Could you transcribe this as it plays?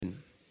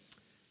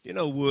You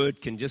know,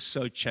 word can just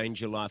so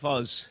change your life. I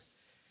was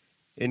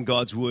in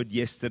God's word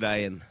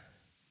yesterday, and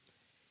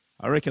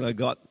I reckon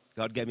God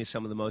gave me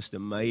some of the most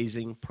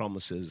amazing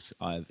promises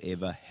I've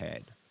ever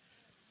had.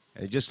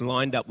 And it just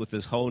lined up with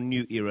this whole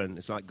new era, and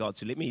it's like God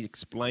said, let me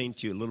explain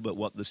to you a little bit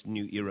what this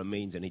new era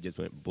means. And he just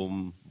went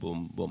boom,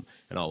 boom, boom.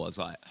 And I was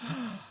like,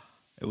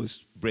 it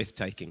was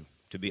breathtaking,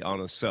 to be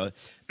honest. So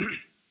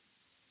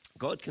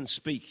God can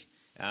speak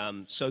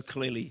so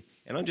clearly.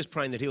 And I'm just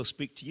praying that he'll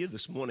speak to you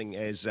this morning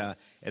as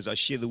I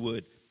share the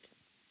word.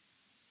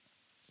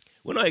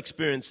 When I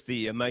experienced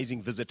the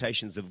amazing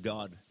visitations of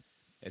God,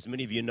 as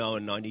many of you know,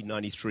 in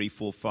 1993,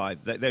 4,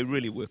 5, they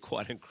really were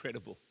quite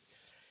incredible.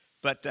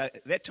 But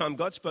that time,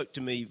 God spoke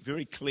to me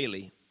very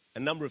clearly, a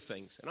number of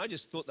things. And I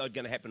just thought they were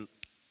going to happen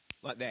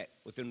like that,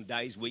 within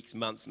days, weeks,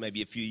 months,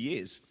 maybe a few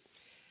years.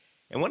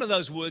 And one of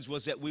those words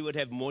was that we would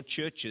have more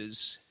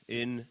churches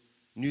in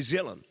New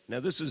Zealand. Now,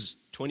 this is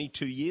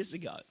 22 years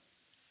ago.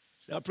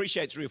 Now, I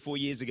appreciate 3 or 4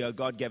 years ago,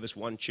 God gave us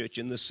one church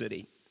in the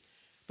city.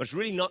 But it's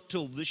really not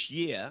till this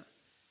year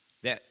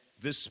that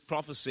this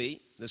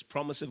prophecy, this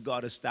promise of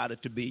God has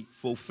started to be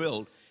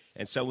fulfilled.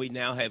 And so we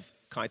now have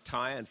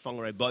Kaitaia and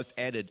Whangarei both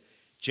added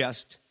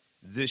just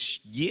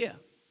this year.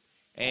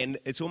 And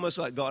it's almost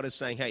like God is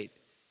saying, hey,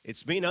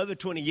 it's been over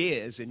 20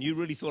 years and you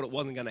really thought it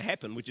wasn't going to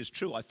happen, which is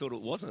true. I thought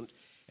it wasn't.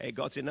 And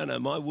God said, no,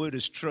 my word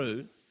is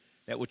true.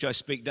 That which I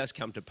speak does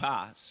come to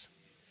pass.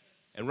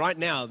 And right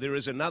now there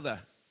is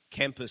another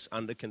campus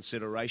under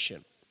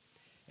consideration.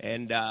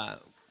 And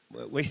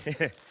we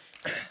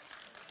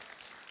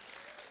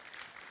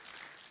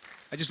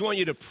I just want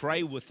you to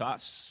pray with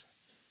us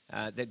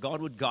that God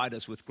would guide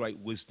us with great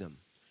wisdom.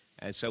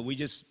 And so we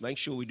just make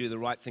sure we do the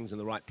right things in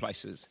the right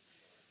places.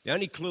 The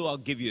only clue I'll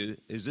give you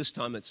is this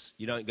time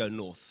you don't go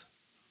north.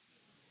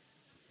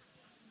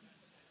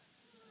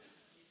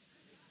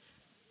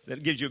 So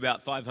that gives you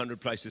about 500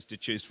 places to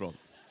choose from.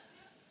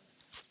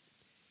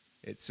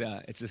 It's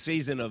a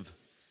season of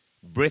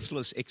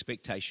breathless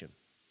expectation.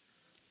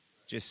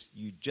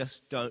 You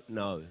just don't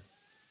know.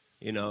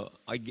 You know,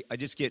 I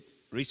just get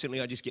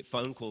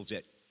phone calls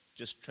that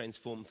just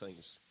transform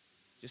things.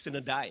 Just in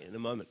a day, in a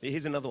moment.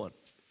 Here's another one.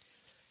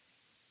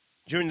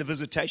 During the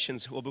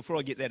visitations, well, before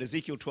I get that,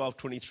 Ezekiel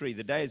 12:23,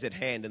 the day is at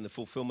hand in the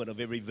fulfillment of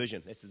every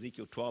vision. That's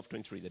Ezekiel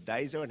 12:23. The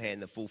days are at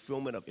hand, the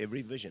fulfillment of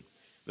every vision.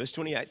 Verse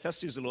 28, thus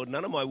says the Lord,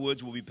 none of my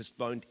words will be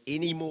postponed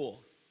anymore.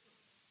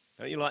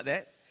 Don't you like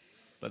that?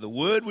 But the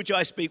word which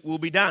I speak will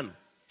be done,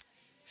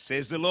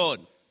 says the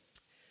Lord.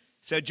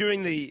 So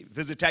during the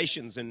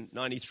visitations in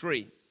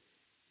 93,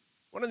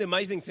 one of the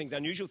amazing things,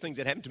 unusual things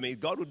that happened to me,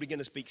 God would begin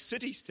to speak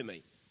cities to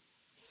me.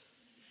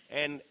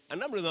 And a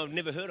number of them I've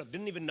never heard of,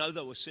 didn't even know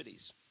they were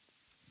cities.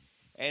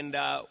 And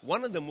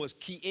one of them was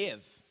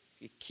Kiev.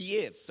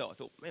 Kiev. So I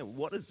thought, man,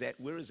 what is that?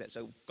 Where is that?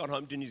 So I got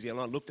home to New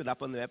Zealand. I looked it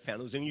up on the map, found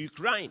it was in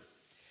Ukraine.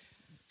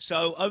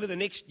 So over the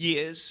next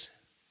years,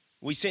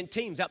 we sent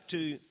teams up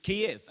to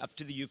Kiev, up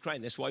to the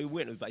Ukraine. That's why we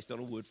went. It was based on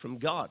a word from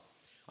God.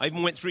 I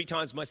even went 3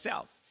 times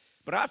myself.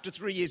 But after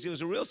 3 years, there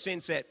was a real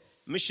sense that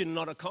mission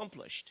not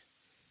accomplished.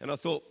 And I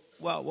thought,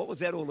 well, what was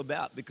that all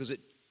about? Because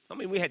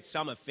we had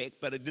some effect,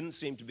 but it didn't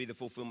seem to be the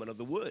fulfillment of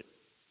the word.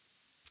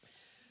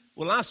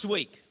 Well, last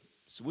week,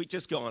 it's a week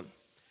just gone,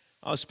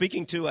 I was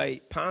speaking to a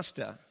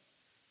pastor,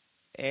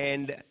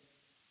 and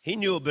he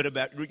knew a bit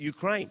about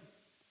Ukraine.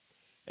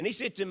 And he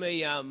said to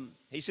me,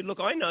 look,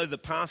 I know the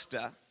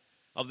pastor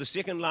of the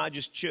second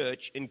largest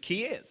church in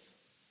Kiev.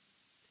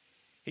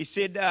 He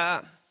said,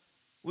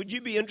 would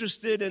you be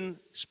interested in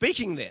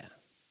speaking there?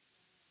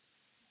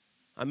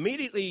 I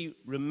immediately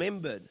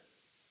remembered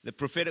the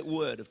prophetic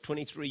word of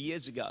 23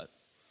 years ago.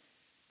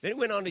 Then he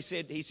went on, he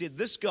said,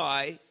 this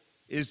guy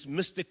is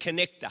Mr.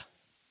 Connector.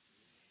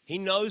 He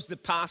knows the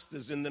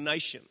pastors in the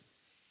nation.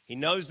 He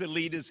knows the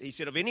leaders. He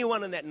said, of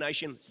anyone in that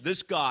nation,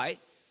 this guy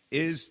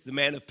is the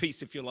man of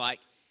peace, if you like.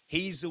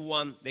 He's the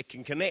one that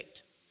can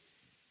connect.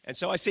 And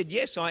so I said,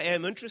 yes, I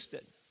am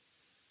interested.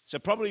 So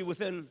probably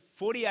within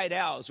 48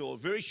 hours or a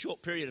very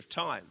short period of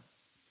time,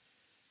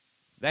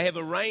 they have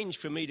arranged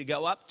for me to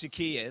go up to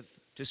Kiev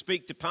to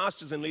speak to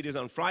pastors and leaders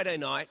on Friday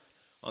night,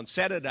 on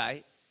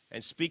Saturday,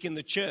 and speak in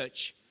the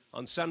church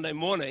on Sunday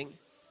morning.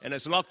 And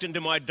it's locked into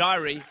my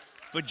diary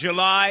for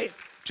July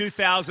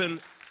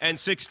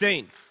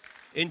 2016.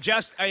 In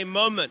just a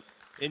moment,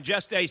 in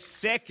just a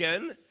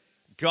second,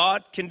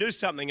 God can do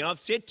something. And I've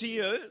said to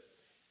you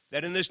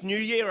that in this new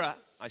era,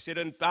 I said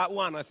in part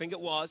 1, I think it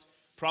was,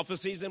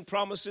 prophecies and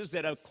promises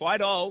that are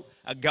quite old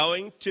are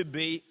going to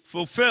be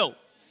fulfilled.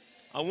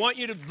 I want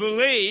you to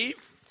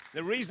believe.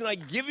 The reason I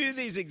give you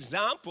these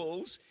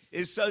examples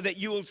is so that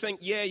you will think,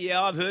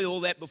 yeah, I've heard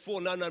all that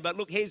before. No, but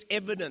look, here's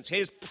evidence,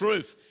 here's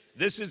proof.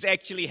 This is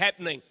actually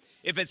happening.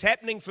 If it's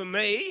happening for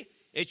me,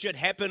 it should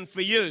happen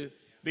for you,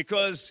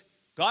 because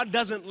God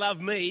doesn't love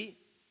me.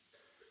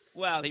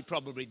 Well, he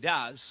probably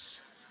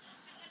does.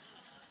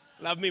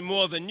 Love me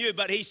more than you,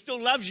 but he still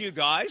loves you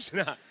guys.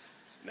 No,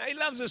 he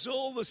loves us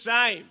all the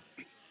same.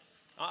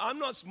 I'm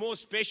not more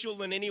special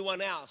than anyone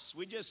else.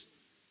 We're just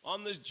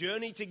on this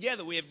journey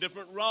together. We have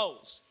different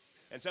roles.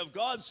 And so if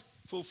God's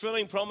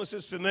fulfilling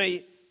promises for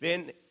me,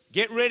 then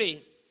get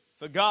ready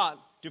for God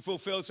to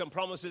fulfill some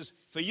promises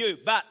for you.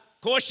 But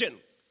caution.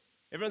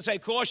 Everyone say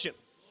caution.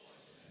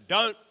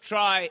 Don't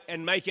try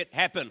and make it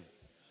happen.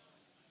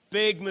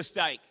 Big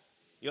mistake.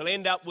 You'll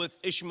end up with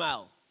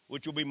Ishmael,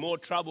 which will be more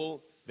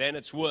trouble than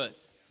it's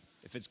worth.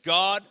 If it's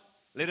God,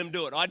 let him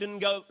do it. I didn't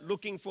go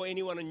looking for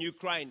anyone in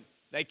Ukraine.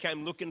 They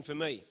came looking for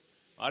me.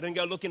 I didn't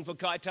go looking for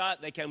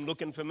Kaita. They came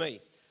looking for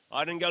me.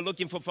 I didn't go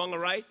looking for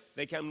Whangarei.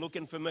 They came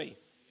looking for me.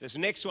 This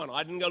next one,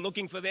 I didn't go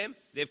looking for them.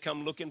 They've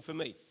come looking for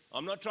me.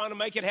 I'm not trying to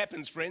make it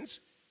happen,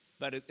 friends.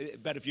 But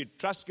if you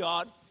trust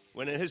God,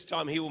 when in his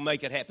time, he will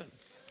make it happen.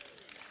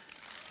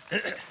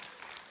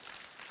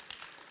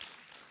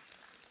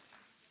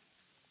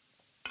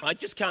 I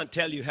just can't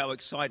tell you how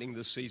exciting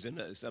this season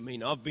is. I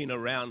mean, I've been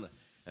around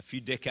a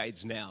few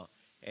decades now,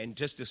 and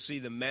just to see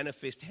the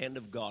manifest hand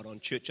of God on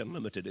Church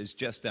Unlimited is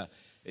just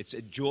it's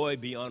a joy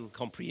beyond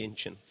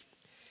comprehension.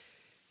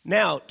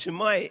 Now, to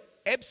my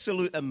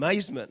absolute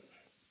amazement,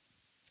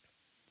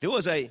 there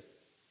was a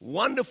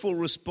wonderful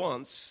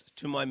response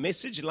to my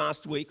message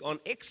last week on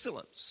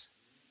excellence.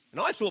 And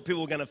I thought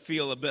people were going to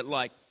feel a bit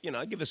like,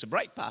 give us a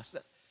break,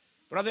 Pastor.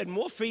 But I've had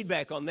more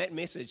feedback on that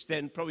message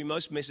than probably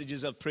most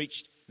messages I've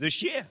preached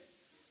this year.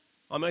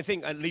 I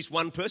think at least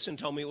one person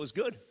told me it was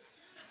good.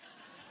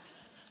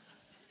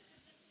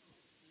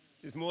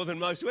 Just more than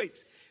most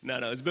weeks. No,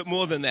 it's a bit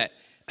more than that.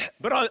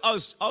 But I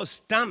was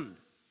stunned.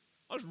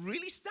 I was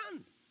really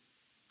stunned.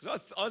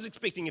 Because I was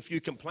expecting a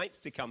few complaints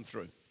to come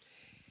through.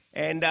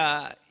 And,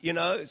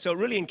 so it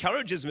really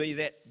encourages me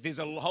that there's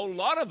a whole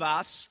lot of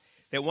us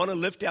that want to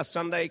lift our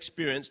Sunday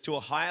experience to a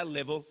higher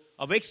level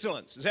of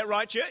excellence. Is that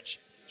right, church?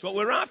 It's what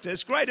we're after.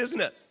 It's great, isn't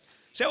it?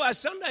 So our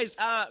Sundays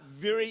are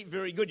very,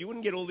 very good. You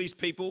wouldn't get all these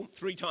people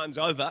 3 times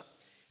over,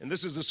 and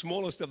this is the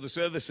smallest of the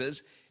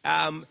services,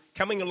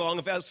 coming along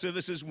if our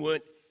services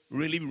weren't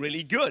really,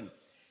 really good.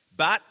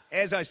 But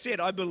as I said,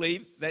 I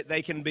believe that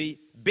they can be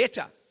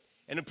better.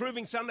 And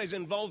improving Sundays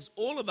involves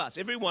all of us,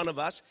 every one of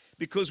us,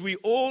 because we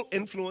all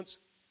influence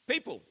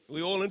people.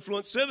 We all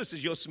influence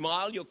services. Your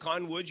smile, your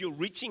kind words, your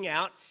reaching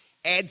out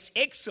adds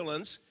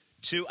excellence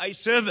to a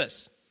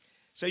service.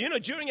 So,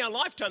 during our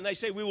lifetime, they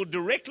say we will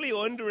directly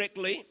or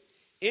indirectly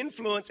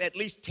influence at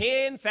least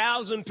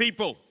 10,000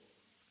 people.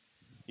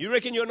 You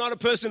reckon you're not a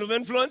person of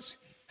influence?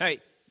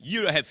 Hey,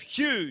 you have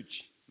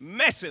huge,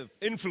 massive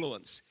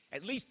influence.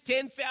 At least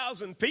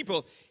 10,000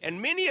 people.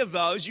 And many of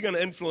those you're going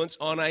to influence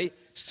on a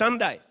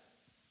Sunday.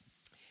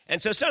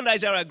 And so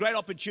Sundays are a great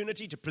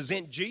opportunity to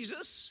present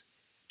Jesus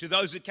to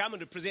those that come and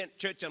to present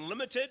Church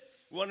Unlimited.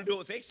 We want to do it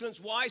with excellence.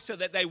 Why? So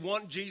that they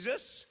want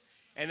Jesus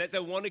and that they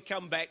want to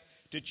come back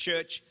to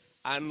Church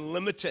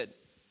Unlimited.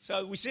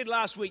 So we said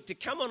last week to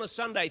come on a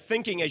Sunday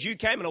thinking as you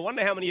came, and I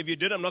wonder how many of you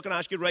did. I'm not going to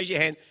ask you to raise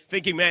your hand,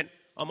 thinking, man,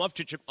 I'm off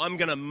to church. I'm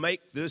going to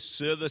make this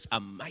service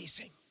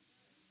amazing.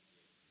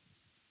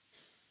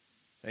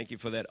 Thank you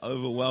for that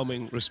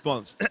overwhelming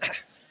response.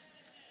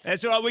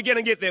 That's all right. We're going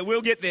to get there.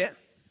 We'll get there.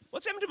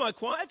 What's happened to my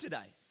choir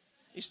today?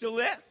 You still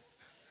there?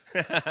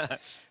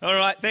 All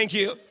right. Thank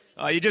you.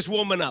 You're just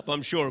warming up.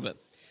 I'm sure of it.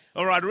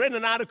 All right. I read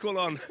an article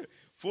on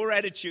 4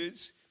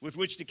 attitudes with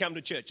which to come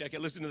to church. Okay,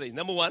 listen to these.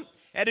 Number 1,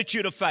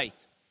 attitude of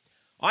faith.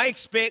 I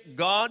expect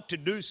God to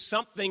do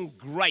something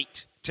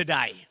great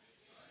today.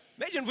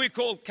 Imagine if we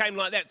came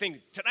like that,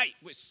 thinking, today,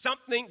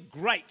 something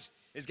great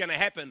is going to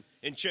happen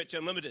in Church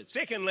Unlimited.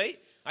 Secondly,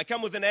 I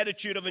come with an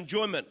attitude of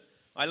enjoyment.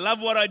 I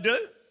love what I do.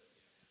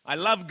 I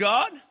love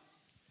God.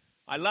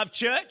 I love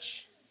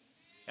church.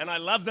 And I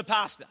love the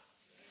pastor.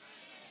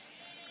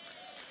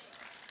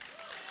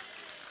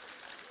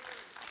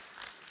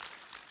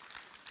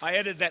 I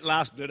added that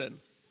last bit in.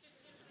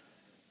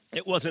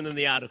 It wasn't in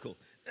the article.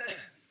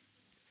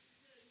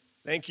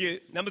 Thank you.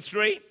 Number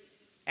 3,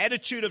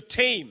 attitude of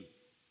team.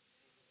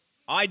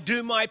 I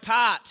do my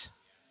part.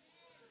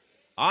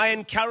 I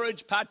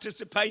encourage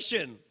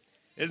participation.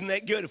 Isn't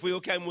that good if we all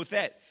came with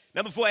that?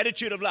 Number 4,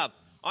 attitude of love.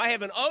 I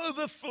have an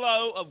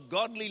overflow of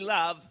godly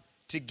love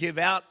to give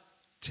out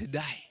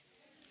today.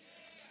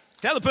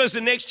 Tell the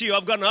person next to you,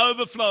 I've got an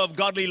overflow of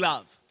godly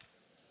love.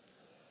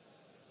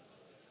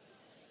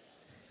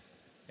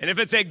 And if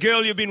it's that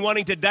girl you've been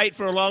wanting to date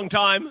for a long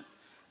time,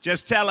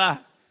 just tell her,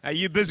 are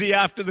you busy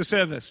after the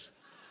service?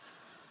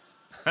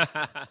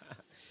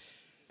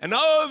 An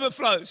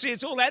overflow. See,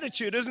 it's all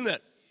attitude, isn't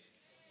it?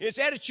 It's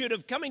attitude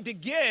of coming to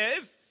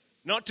give,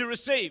 not to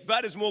receive.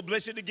 But it's more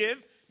blessed to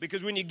give,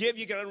 because when you give,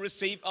 you're going to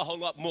receive a whole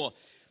lot more.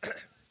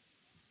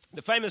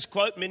 The famous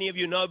quote, many of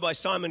you know, by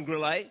Simon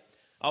Grillet,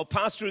 I'll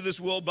pass through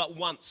this world but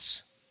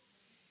once.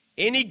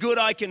 Any good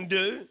I can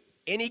do,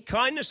 any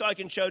kindness I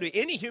can show to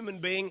any human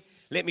being,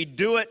 let me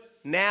do it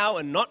now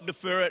and not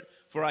defer it,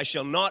 for I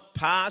shall not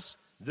pass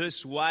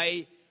this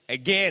way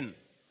again.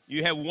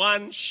 You have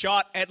one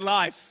shot at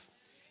life.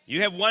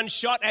 You have one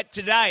shot at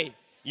today.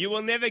 You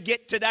will never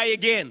get today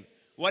again.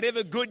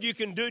 Whatever good you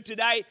can do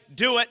today,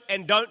 do it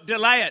and don't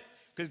delay it,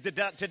 because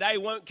today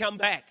won't come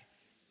back.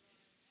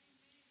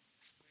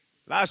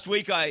 Last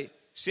week I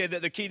said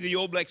that the key to the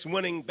All Blacks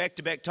winning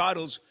back-to-back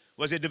titles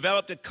was they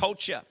developed a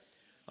culture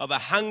of a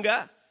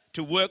hunger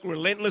to work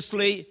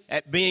relentlessly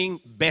at being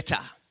better.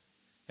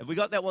 Have we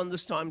got that one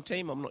this time,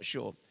 team? I'm not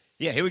sure.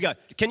 Yeah, here we go.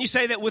 Can you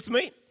say that with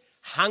me?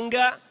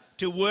 Hunger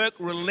to work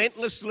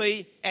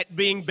relentlessly at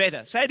being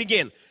better. Say it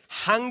again.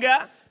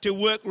 Hunger to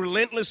work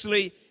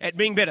relentlessly at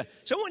being better.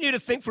 So I want you to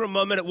think for a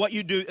moment at what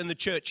you do in the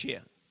church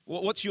here.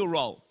 What's your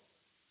role?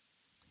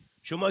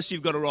 I'm sure most of you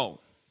have got a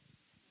role.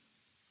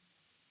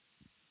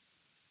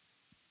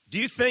 Do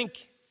you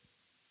think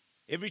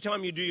every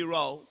time you do your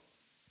role,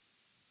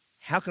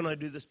 how can I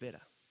do this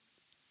better?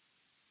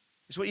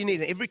 It's what you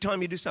need. Every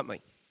time you do something,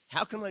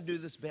 how can I do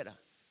this better?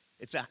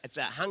 It's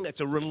a hunger,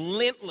 it's a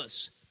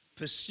relentless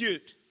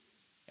pursuit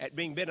at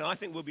being better. I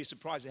think we'll be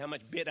surprised at how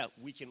much better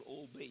we can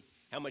all be,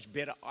 how much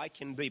better I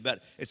can be.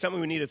 But it's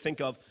something we need to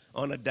think of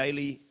on a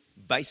daily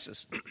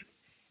basis.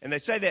 And they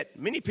say that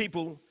many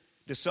people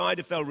decide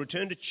if they'll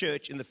return to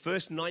church in the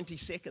first 90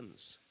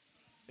 seconds.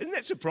 Isn't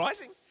that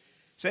surprising?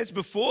 So it's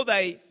before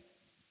they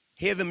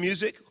hear the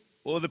music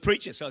or the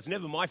preacher, so it's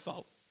never my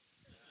fault.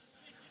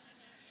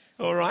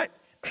 All right?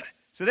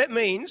 So that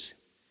means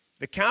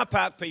the car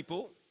park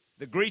people,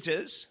 the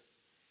greeters,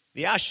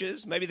 the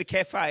ushers, maybe the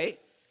cafe,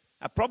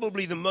 are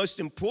probably the most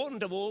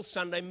important of all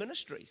Sunday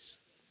ministries.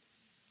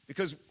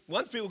 Because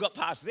once people got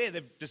past there,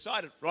 they've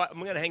decided, right,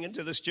 I'm going to hang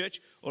into this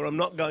church or I'm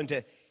not going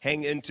to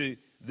hang into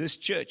this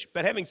church.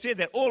 But having said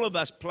that, all of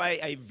us play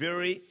a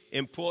very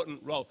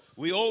important role.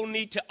 We all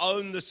need to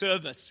own the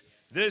service.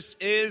 This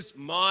is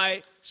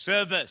my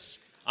service.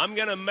 I'm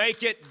going to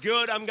make it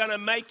good. I'm going to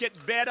make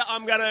it better.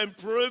 I'm going to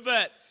improve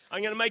it.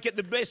 I'm going to make it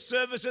the best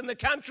service in the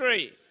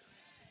country.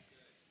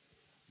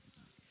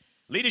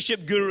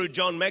 Leadership guru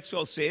John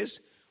Maxwell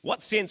says,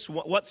 what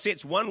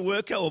sets one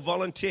worker or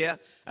volunteer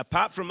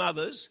apart from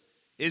others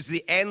is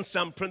the and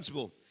some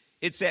principle.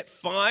 It's that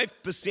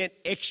 5%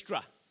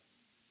 extra,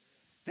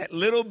 that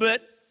little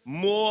bit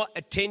more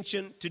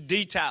attention to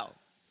detail,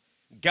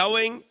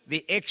 going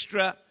the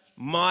extra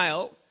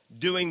mile,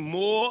 doing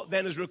more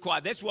than is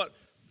required. That's what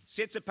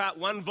sets apart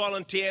one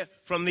volunteer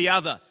from the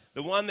other.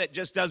 The one that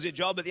just does their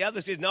job, but the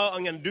other says, no,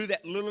 I'm going to do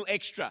that little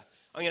extra.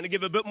 I'm going to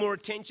give a bit more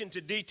attention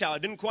to detail. I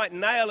didn't quite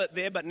nail it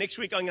there, but next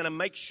week I'm going to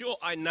make sure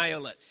I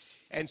nail it.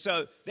 And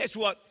so that's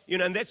what,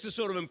 and that's the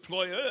sort of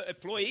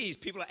employees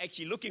people are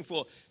actually looking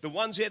for. The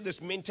ones who have this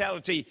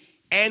mentality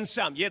and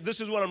some. Yeah,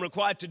 this is what I'm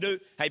required to do.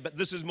 Hey, but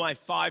this is my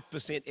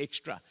 5%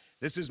 extra.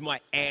 This is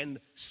my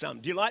and some.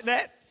 Do you like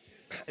that?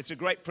 It's a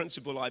great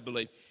principle, I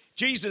believe.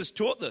 Jesus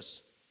taught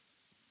this,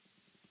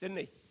 didn't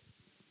he?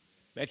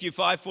 Matthew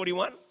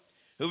 5:41.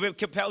 Whoever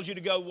compels you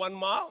to go 1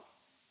 mile,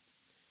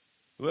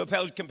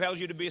 whoever compels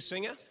you to be a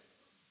singer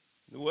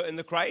in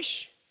the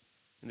creche,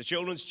 in the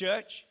children's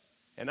church,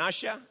 an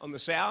usher on the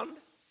sound,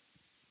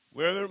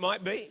 wherever it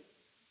might be,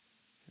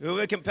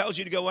 whoever compels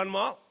you to go 1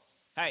 mile,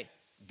 hey,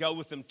 go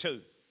with them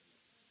too.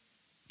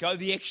 Go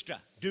the extra.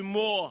 Do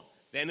more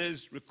than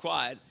is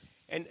required.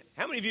 And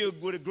how many of you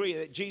would agree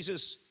that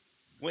Jesus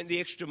went the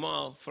extra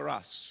mile for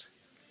us?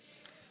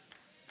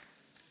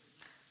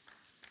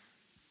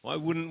 Why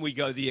wouldn't we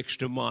go the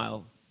extra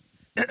mile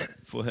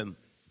for him?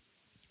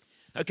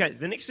 Okay,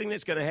 the next thing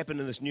that's going to happen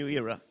in this new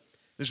era,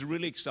 this is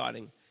really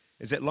exciting,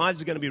 is that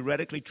lives are going to be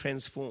radically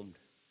transformed.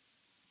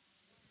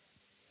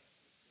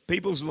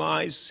 People's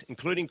lives,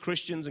 including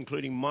Christians,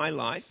 including my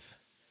life,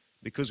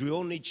 because we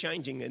all need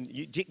changing. And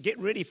you get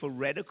ready for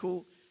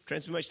radical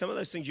transformation. Some of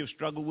those things you've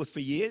struggled with for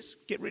years,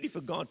 get ready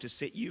for God to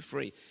set you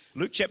free.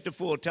 Luke chapter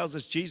 4 tells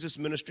us Jesus'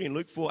 ministry in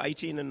Luke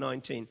 4:18 and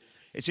 19.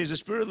 It says, the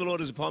Spirit of the Lord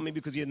is upon me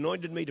because he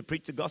anointed me to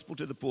preach the gospel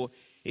to the poor.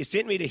 He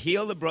sent me to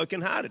heal the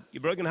brokenhearted.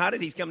 You're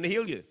brokenhearted, he's come to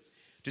heal you.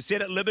 To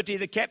set at liberty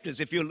the captives.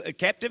 If you're a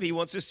captive, he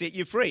wants to set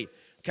you free.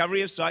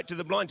 Recovery of sight to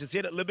the blind. To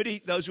set at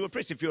liberty those who are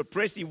oppressed. If you're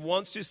oppressed, he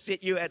wants to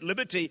set you at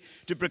liberty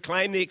to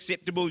proclaim the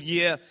acceptable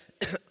year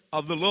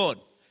of the Lord.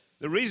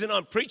 The reason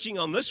I'm preaching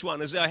on this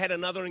one is I had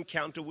another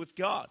encounter with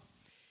God.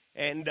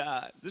 And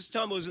this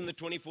time I was in the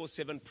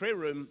 24/7 prayer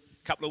room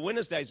a couple of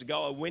Wednesdays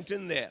ago. I went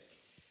in there.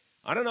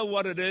 I don't know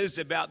what it is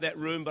about that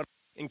room, but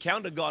I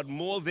encounter God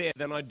more there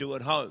than I do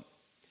at home.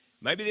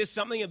 Maybe there's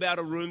something about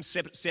a room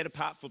set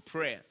apart for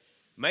prayer.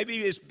 Maybe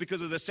it's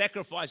because of the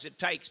sacrifice it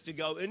takes to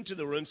go into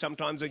the room.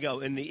 Sometimes I go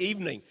in the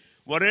evening.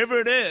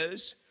 Whatever it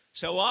is,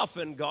 so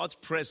often God's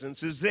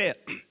presence is there.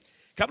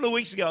 A couple of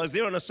weeks ago, I was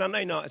there on a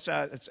Sunday night,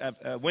 it's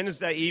a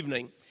Wednesday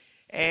evening,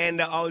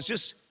 and I was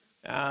just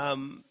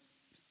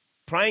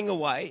praying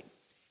away,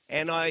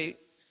 and I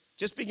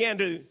just began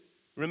to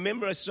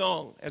remember a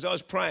song as I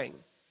was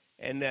praying.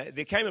 And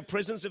there came a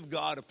presence of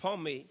God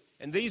upon me.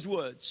 And these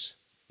words,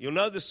 you'll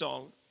know the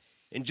song.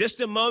 In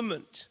just a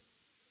moment,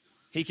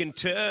 he can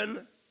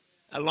turn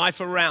a life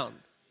around.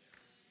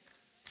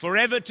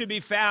 Forever to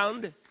be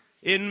found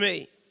in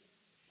me.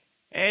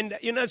 And,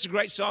 it's a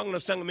great song. And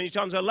I've sung it many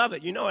times. I love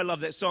it. I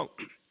love that song.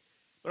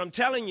 But I'm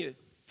telling you,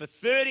 for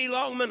 30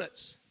 long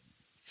minutes,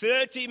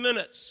 30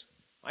 minutes,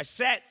 I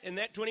sat in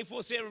that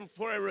 24/7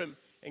 prayer room.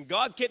 And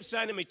God kept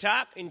saying to me,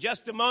 Tak, in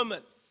just a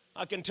moment,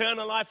 I can turn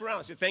a life around.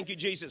 I said, thank you,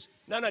 Jesus.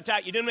 No,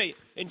 Tak, you didn't mean it.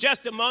 In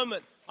just a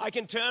moment, I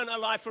can turn a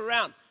life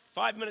around.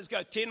 5 minutes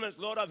go, 10 minutes,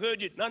 Lord, I've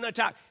heard you. No,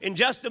 Tak, in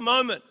just a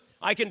moment,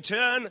 I can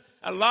turn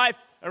a life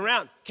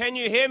around. Can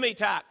you hear me,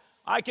 Tak?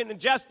 I can in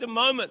just a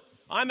moment.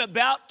 I'm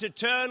about to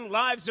turn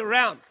lives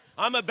around.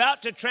 I'm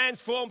about to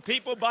transform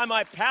people by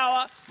my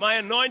power, my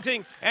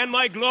anointing, and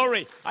my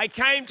glory. I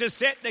came to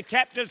set the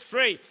captives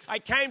free. I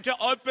came to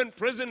open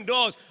prison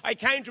doors. I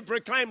came to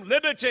proclaim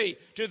liberty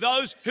to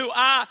those who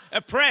are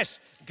oppressed.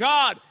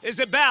 God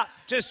is about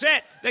to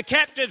set the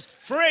captives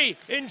free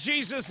in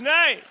Jesus'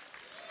 name.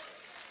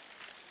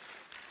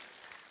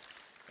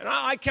 And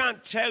I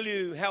can't tell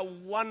you how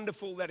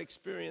wonderful that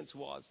experience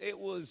was. It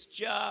was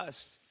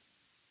just,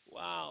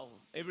 wow,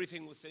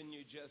 everything within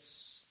you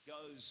just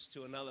goes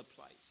to another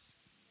place.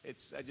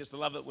 I just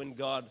love it when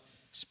God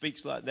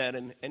speaks like that,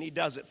 and he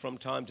does it from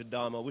time to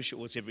time. I wish it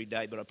was every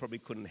day, but I probably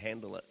couldn't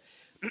handle it.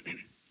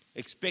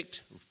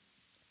 Expect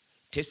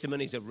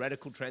testimonies of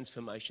radical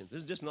transformation.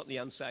 This is just not the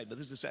unsaved, but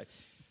this is the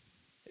saved.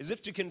 As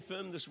if to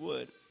confirm this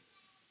word,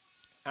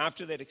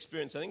 after that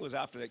experience, I think it was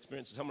after that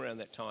experience, somewhere around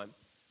that time,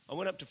 I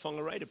went up to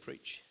Whangarei to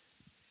preach.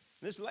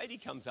 And this lady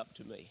comes up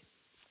to me,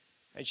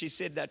 and she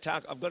said,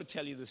 Tak, I've got to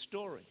tell you the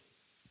story.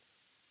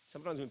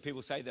 Sometimes when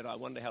people say that, I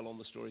wonder how long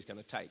the story's going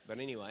to take. But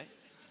anyway,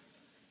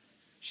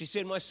 she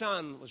said, my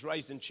son was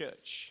raised in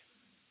church.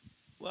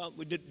 Well,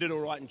 we did all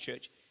right in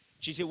church.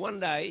 She said, one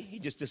day, he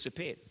just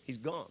disappeared. He's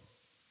gone.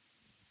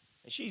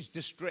 And she's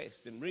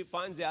distressed and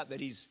finds out that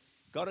he's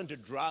got into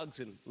drugs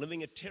and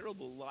living a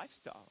terrible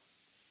lifestyle.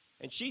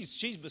 And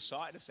she's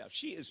beside herself.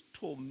 She is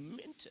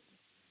tormented.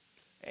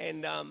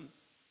 And,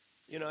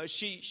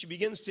 she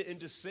begins to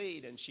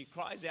intercede, and she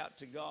cries out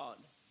to God.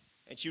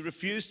 And she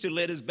refused to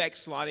let his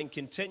backsliding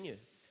continue.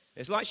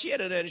 It's like she had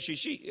an attitude.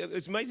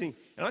 It's amazing.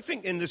 And I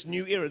think in this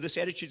new era, this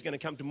attitude is going to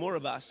come to more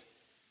of us.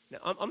 Now,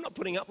 I'm not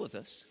putting up with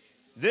this.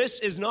 This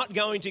is not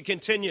going to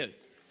continue.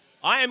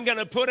 I am going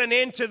to put an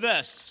end to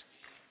this.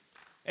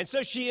 And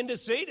so she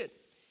interceded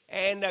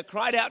and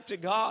cried out to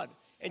God.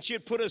 And she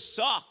had put a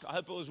sock, I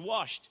hope it was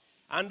washed,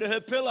 under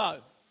her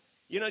pillow.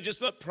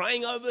 Just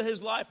praying over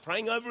his life,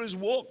 praying over his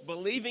walk,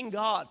 believing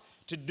God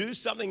to do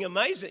something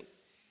amazing.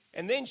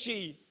 And then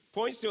she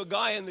points to a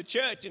guy in the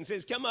church and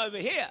says, come over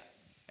here.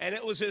 And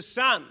it was her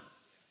son,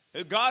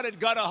 who God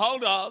had got a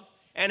hold of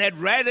and had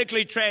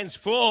radically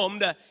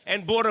transformed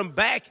and brought him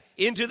back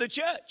into the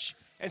church.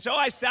 And so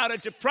I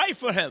started to pray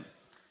for him.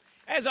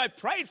 As I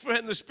prayed for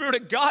him, the Spirit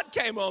of God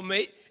came on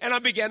me, and I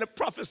began to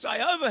prophesy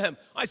over him.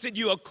 I said,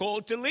 you are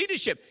called to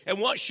leadership. And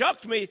what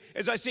shocked me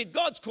is I said,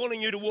 God's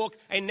calling you to walk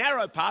a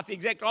narrow path, the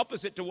exact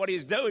opposite to what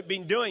he's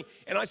been doing.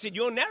 And I said,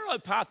 your narrow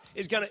path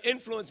is going to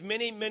influence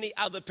many, many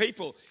other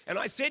people. And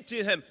I said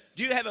to him,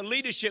 do you have a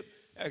leadership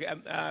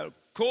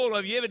call?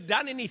 Have you ever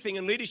done anything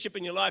in leadership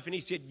in your life? And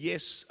he said,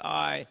 yes,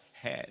 I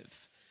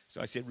have.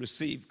 So I said,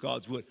 receive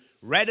God's word.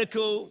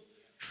 Radical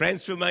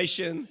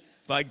transformation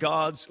by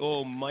God's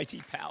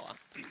almighty power.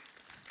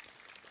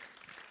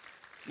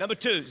 Number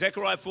 2,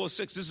 Zechariah 4:6.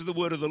 This is the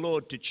word of the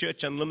Lord to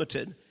Church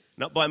Unlimited.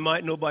 Not by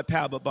might nor by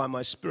power, but by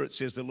my Spirit,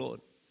 says the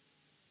Lord.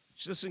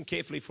 Just listen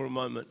carefully for a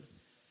moment.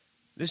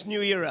 This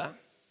new era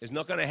is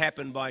not going to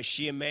happen by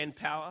sheer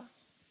manpower,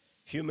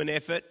 human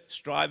effort,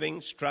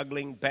 striving,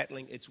 struggling,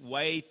 battling. It's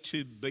way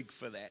too big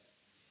for that.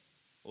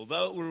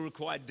 Although it will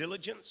require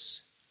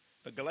diligence.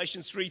 But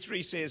Galatians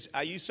 3:3 says,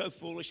 are you so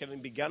foolish,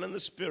 having begun in the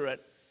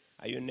Spirit,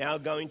 are you now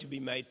going to be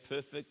made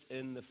perfect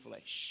in the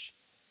flesh?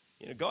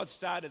 God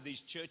started these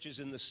churches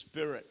in the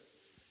Spirit.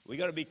 We've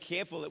got to be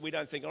careful that we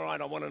don't think, all right,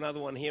 I want another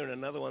one here and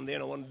another one there,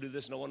 and I want to do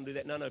this and I want to do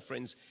that. No,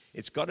 friends.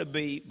 It's got to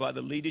be by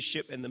the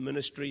leadership and the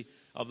ministry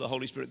of the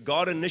Holy Spirit.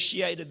 God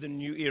initiated the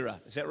new era.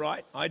 Is that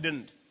right? I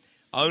didn't.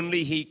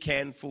 Only he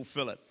can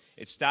fulfill it.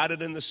 It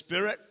started in the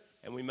Spirit,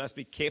 and we must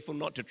be careful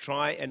not to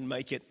try and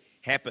make it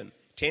happen.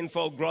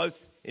 Tenfold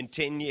growth in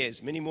 10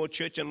 years. Many more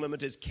Church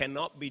Unlimiteds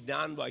cannot be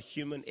done by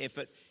human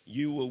effort.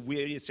 You will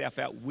wear yourself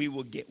out. We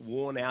will get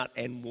worn out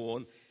and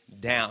worn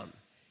down.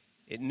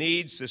 It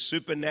needs the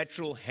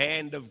supernatural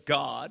hand of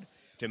God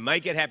to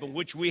make it happen,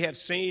 which we have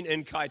seen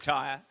in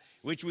Kaitaia,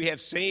 which we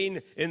have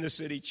seen in the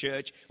City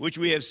Church, which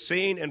we have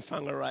seen in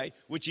Whangarei,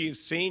 which you have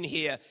seen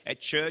here at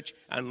Church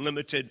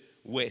Unlimited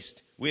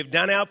West. We have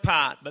done our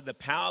part, but the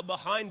power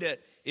behind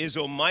it is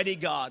Almighty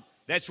God.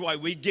 That's why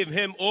we give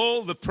him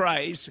all the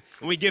praise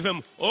and we give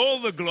him all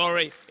the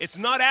glory. It's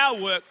not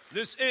our work.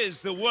 This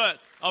is the work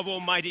of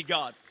Almighty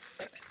God.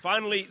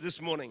 Finally,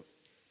 this morning,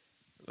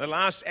 the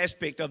last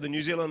aspect of the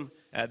New Zealand,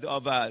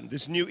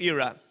 this new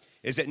era,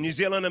 is that New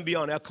Zealand and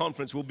Beyond, our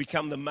conference, will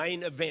become the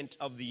main event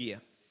of the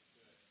year.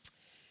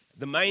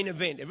 The main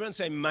event. Everyone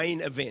say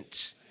main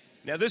event.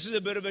 Now, this is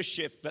a bit of a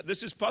shift, but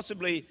this is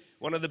possibly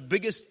one of the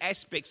biggest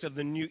aspects of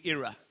the new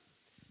era.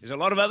 There's a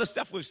lot of other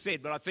stuff we've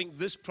said, but I think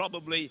this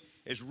probably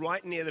is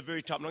right near the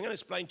very top. And I'm going to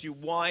explain to you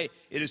why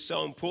it is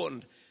so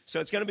important. So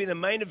it's going to be the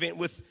main event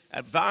with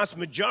a vast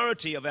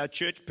majority of our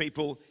church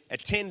people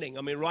attending.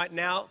 I mean, right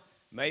now,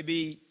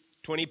 maybe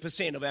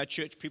 20% of our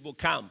church people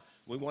come.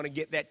 We want to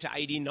get that to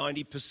 80,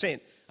 90%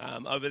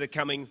 over the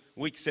coming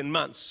weeks and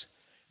months.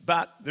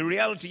 But the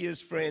reality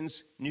is,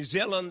 friends, New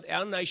Zealand,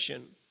 our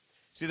nation,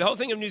 see, the whole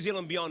thing of New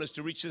Zealand Beyond is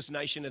to reach this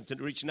nation and to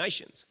reach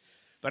nations.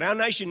 But our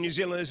nation, New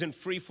Zealand, is in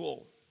free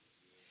fall.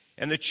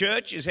 And the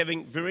church is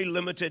having very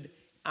limited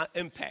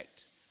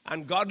impact.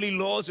 Ungodly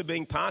laws are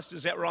being passed,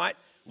 is that right?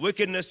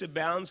 Wickedness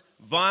abounds,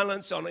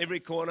 violence on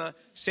every corner,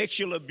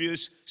 sexual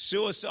abuse,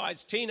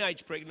 suicides,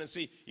 teenage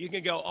pregnancy. You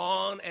can go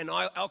on, and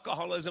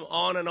alcoholism,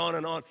 on and on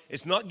and on.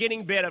 It's not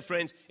getting better,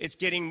 friends. It's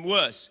getting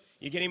worse.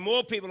 You're getting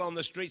more people on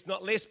the streets,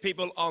 not less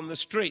people on the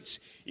streets.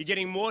 You're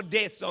getting more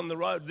deaths on the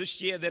road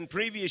this year than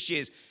previous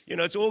years.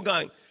 It's all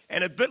going.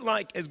 And a bit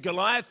like as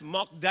Goliath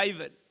mocked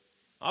David.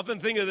 I often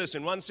think of this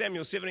in 1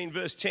 Samuel 17,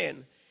 verse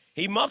 10.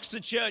 He mocks the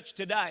church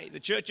today, the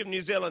church of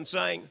New Zealand,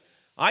 saying,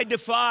 I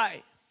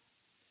defy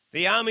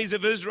the armies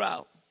of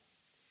Israel.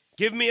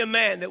 Give me a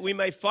man that we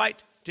may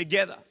fight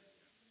together.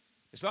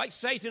 It's like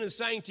Satan is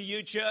saying to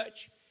you,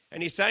 church,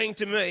 and he's saying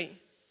to me,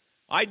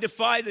 I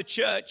defy the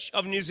church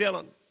of New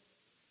Zealand.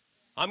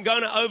 I'm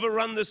going to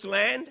overrun this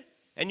land,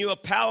 and you are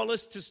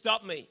powerless to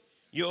stop me.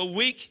 You are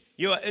weak,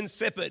 you are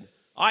insipid.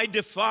 I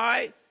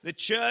defy the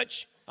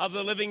church of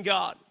the living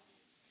God.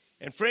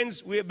 And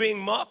friends, we are being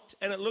mocked,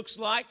 and it looks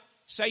like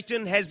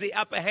Satan has the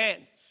upper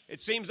hand. It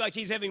seems like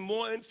he's having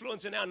more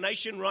influence in our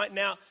nation right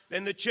now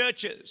than the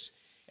churches.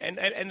 And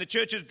the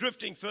church is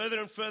drifting further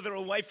and further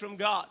away from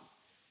God.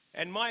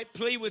 And my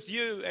plea with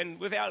you and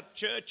with our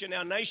church and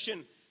our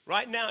nation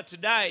right now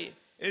today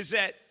is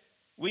that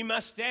we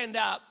must stand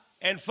up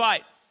and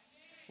fight.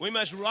 We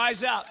must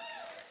rise up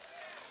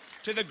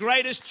to the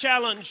greatest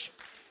challenge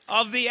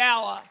of the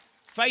hour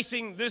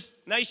facing this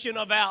nation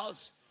of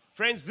ours.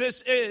 Friends,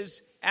 this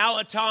is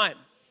our time.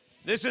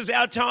 This is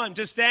our time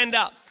to stand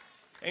up.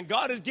 And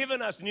God has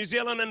given us New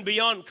Zealand and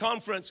Beyond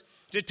Conference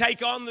to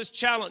take on this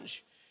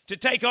challenge, to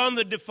take on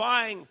the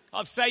defying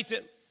of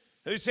Satan,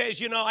 who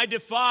says, I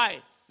defy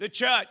the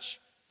church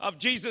of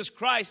Jesus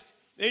Christ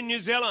in New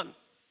Zealand.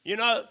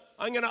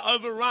 I'm going to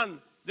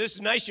overrun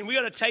this nation. We've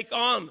got to take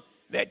on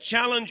that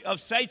challenge of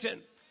Satan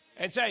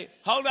and say,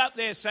 hold up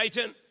there,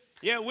 Satan.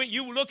 You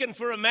were looking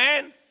for a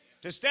man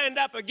to stand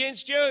up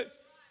against you.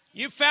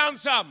 You found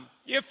some.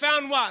 You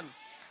found one.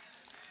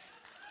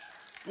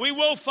 We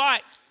will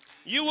fight.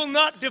 You will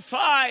not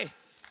defy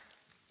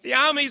the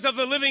armies of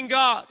the living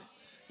God.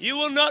 You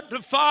will not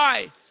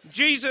defy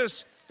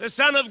Jesus, the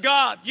Son of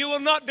God. You will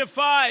not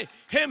defy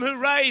him who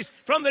raised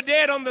from the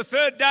dead on the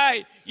third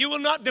day. You will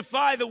not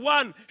defy the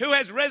one who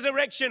has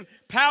resurrection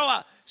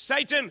power.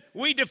 Satan,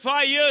 we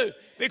defy you,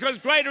 because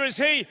greater is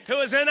he who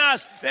is in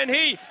us than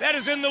he that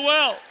is in the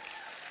world.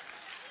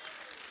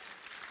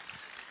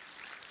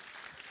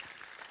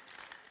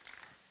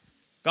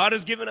 God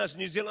has given us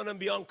New Zealand and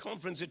Beyond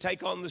Conference to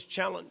take on this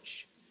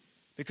challenge.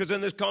 Because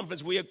in this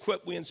conference, we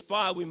equip, we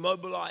inspire, we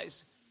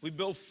mobilize, we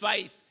build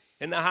faith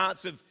in the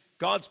hearts of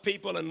God's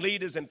people and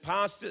leaders and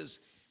pastors.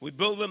 We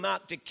build them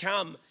up to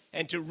come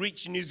and to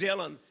reach New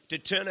Zealand, to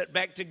turn it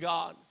back to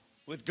God.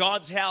 With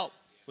God's help,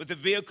 with the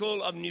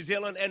vehicle of New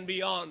Zealand and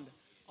Beyond,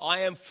 I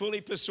am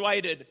fully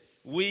persuaded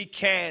we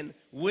can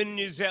win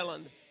New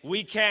Zealand.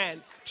 We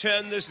can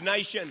turn this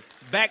nation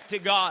back to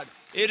God.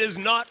 It is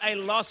not a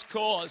lost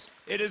cause.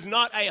 It is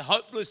not a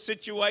hopeless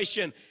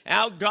situation.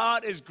 Our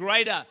God is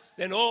greater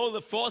than all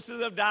the forces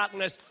of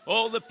darkness,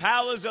 all the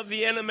powers of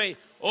the enemy.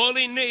 All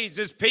he needs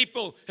is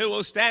people who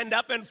will stand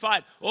up and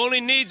fight. All he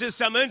needs is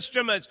some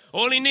instruments.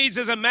 All he needs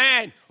is a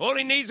man. All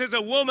he needs is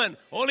a woman.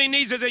 All he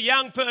needs is a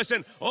young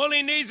person. All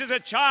he needs is a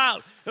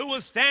child who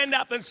will stand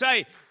up and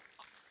say,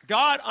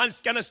 God, I'm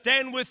going to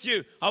stand with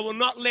you. I will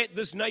not let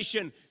this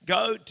nation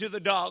go to the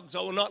dogs. I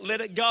will not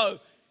let it go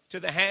to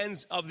the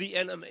hands of the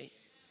enemy.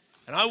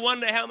 And I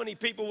wonder how many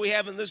people we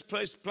have in this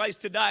place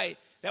today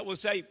that will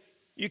say,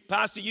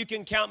 Pastor, you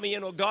can count me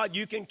in, or God,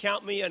 you can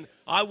count me in.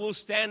 I will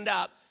stand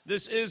up.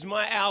 This is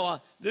my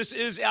hour. This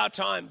is our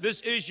time.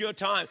 This is your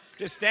time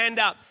to stand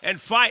up and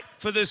fight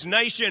for this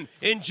nation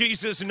in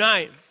Jesus'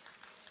 name.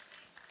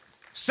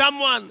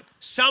 Someone,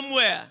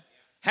 somewhere,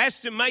 has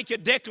to make a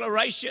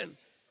declaration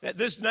that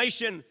this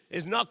nation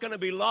is not going to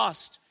be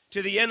lost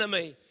to the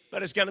enemy,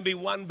 but it's going to be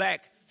won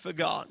back for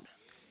God.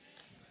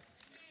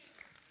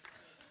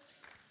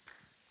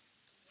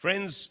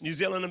 Friends, New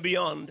Zealand and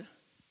Beyond,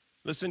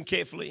 listen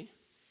carefully,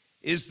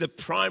 is the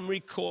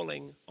primary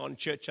calling on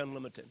Church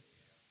Unlimited.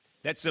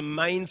 That's the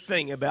main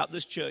thing about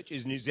this church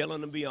is New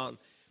Zealand and Beyond,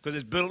 because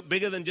it's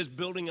bigger than just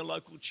building a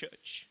local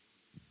church.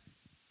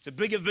 It's a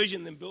bigger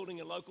vision than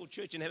building a local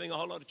church and having a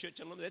whole lot of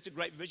church unlimited. That's a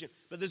great vision,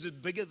 but this is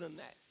bigger than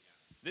that.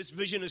 This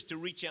vision is to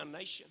reach our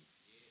nation.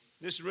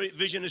 This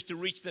vision is to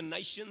reach the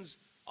nations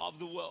of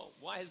the world.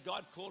 Why has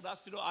God called us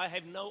to do it? I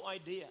have no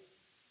idea.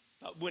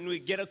 But when we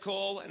get a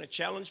call and a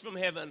challenge from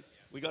heaven,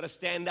 we got to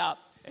stand up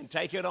and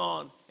take it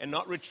on and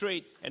not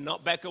retreat and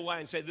not back away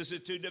and say, this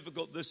is too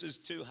difficult, this is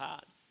too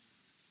hard.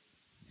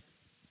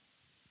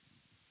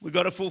 We've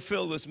got to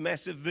fulfill this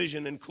massive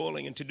vision and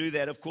calling. And to do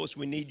that, of course,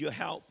 we need your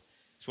help.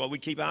 That's why we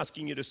keep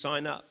asking you to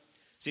sign up.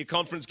 See, a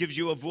conference gives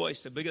you a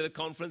voice. The bigger the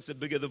conference, the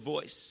bigger the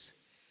voice.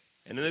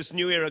 And in this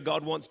new era,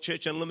 God wants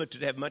Church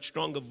Unlimited to have much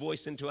stronger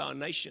voice into our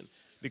nation,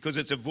 because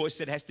it's a voice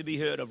that has to be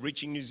heard of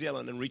reaching New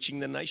Zealand and reaching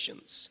the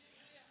nations.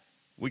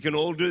 We can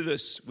all do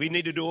this. We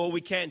need to do all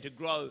we can to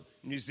grow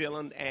New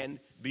Zealand and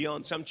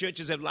beyond. Some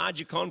churches have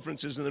larger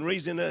conferences, and the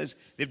reason is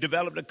they've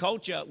developed a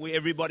culture where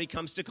everybody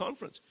comes to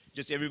conference.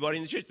 Just everybody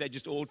in the church, they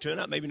just all turn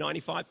up, maybe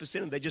 95%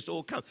 of them, they just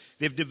all come.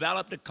 They've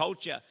developed a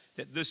culture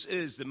that this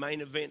is the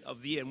main event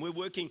of the year, and we're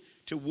working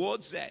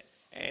towards that.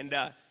 And,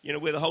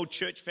 where the whole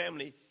church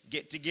family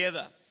get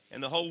together,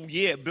 and the whole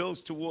year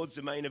builds towards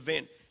the main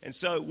event. And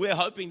so we're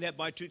hoping that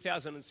by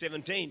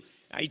 2017,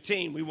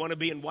 18, we want to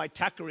be in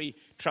Waitakere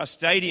Trust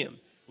Stadium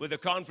with a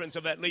conference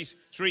of at least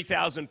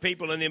 3,000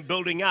 people, and then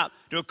building up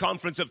to a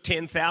conference of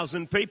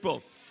 10,000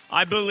 people.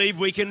 I believe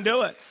we can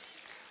do it.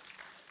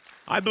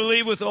 I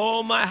believe with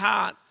all my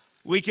heart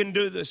we can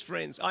do this,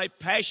 friends. I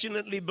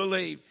passionately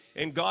believe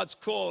in God's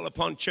call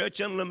upon Church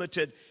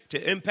Unlimited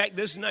to impact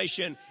this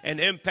nation and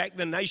impact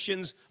the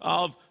nations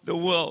of the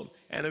world.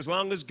 And as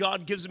long as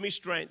God gives me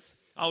strength,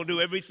 I'll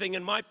do everything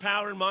in my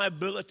power and my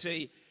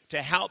ability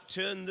to help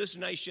turn this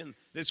nation,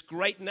 this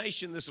great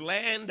nation, this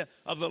land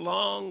of the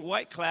long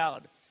white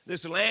cloud,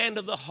 this land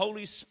of the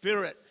Holy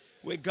Spirit,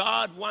 where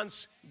God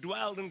once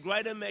dwelled in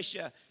greater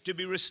measure, to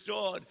be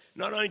restored,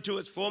 not only to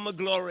its former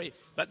glory,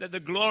 but that the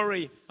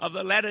glory of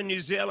the latter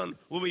New Zealand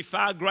will be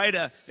far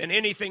greater than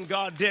anything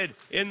God did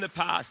in the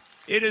past.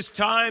 It is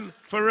time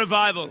for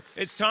revival.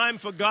 It's time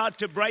for God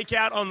to break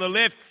out on the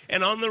left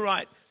and on the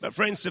right. But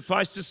friends,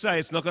 suffice to say,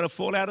 it's not going to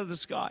fall out of the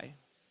sky.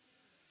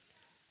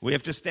 We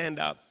have to stand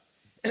up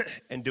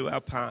and do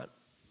our part.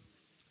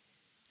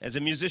 As the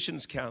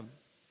musicians come,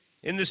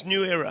 in this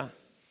new era,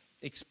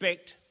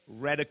 expect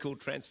radical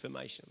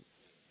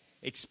transformations.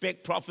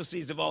 Expect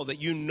prophecies of old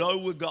that you know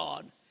were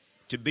God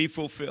to be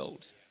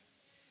fulfilled.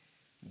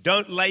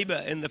 Don't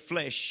labor in the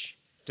flesh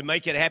to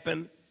make it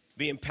happen.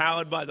 Be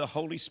empowered by the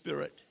Holy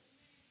Spirit.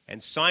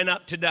 And sign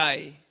up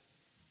today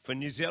for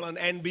New Zealand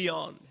and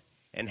beyond,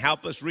 and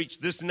help us reach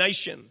this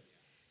nation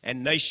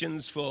and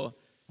nations for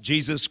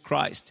Jesus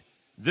Christ.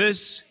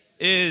 This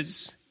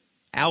is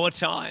our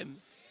time.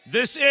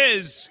 This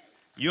is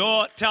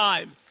your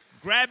time.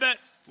 Grab it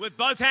with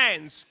both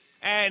hands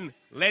and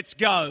let's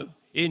go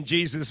in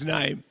Jesus'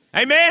 name.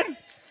 Amen.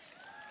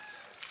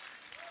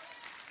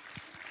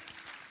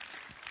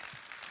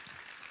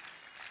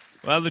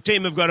 Well, the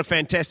team have got a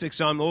fantastic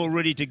song all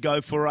ready to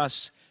go for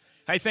us.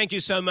 Hey, thank you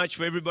so much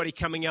for everybody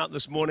coming out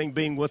this morning,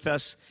 being with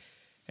us.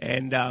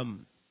 And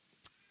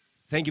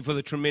thank you for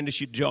the tremendous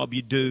job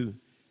you do,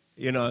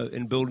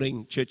 in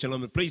building Church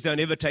Unlimited. Please don't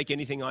ever take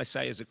anything I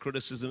say as a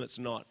criticism. It's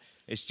not.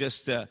 It's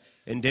just an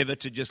endeavor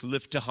to just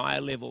lift to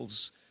higher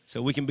levels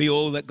so we can be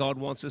all that God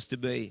wants us to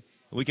be.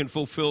 We can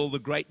fulfill the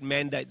great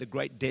mandate, the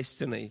great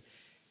destiny.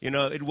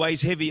 It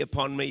weighs heavy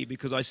upon me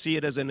because I see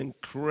it as an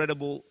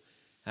incredible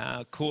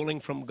calling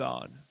from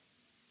God,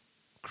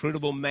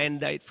 incredible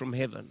mandate from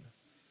heaven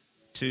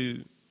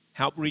to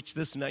help reach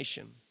this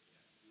nation.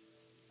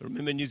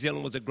 Remember, New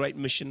Zealand was a great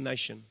mission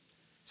nation,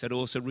 so to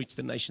also reach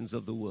the nations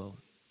of the world.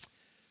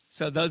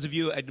 So those of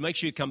you, make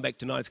sure you come back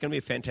tonight. It's going to be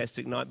a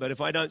fantastic night. But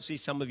if I don't see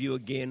some of you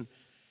again,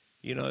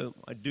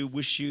 I do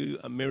wish you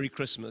a Merry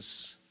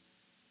Christmas.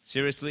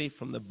 Seriously,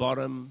 from the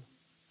bottom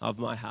of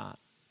my heart.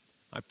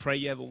 I pray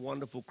you have a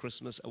wonderful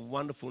Christmas, a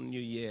wonderful New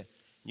Year. And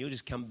you'll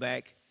just come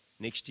back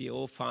next year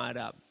all fired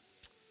up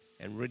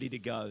and ready to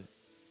go.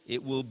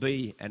 It will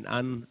be an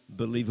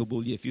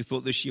unbelievable year. If you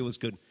thought this year was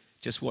good,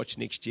 just watch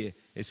next year.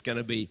 It's going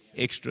to be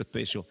extra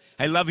special.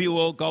 Hey, love you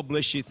all. God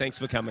bless you. Thanks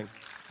for coming.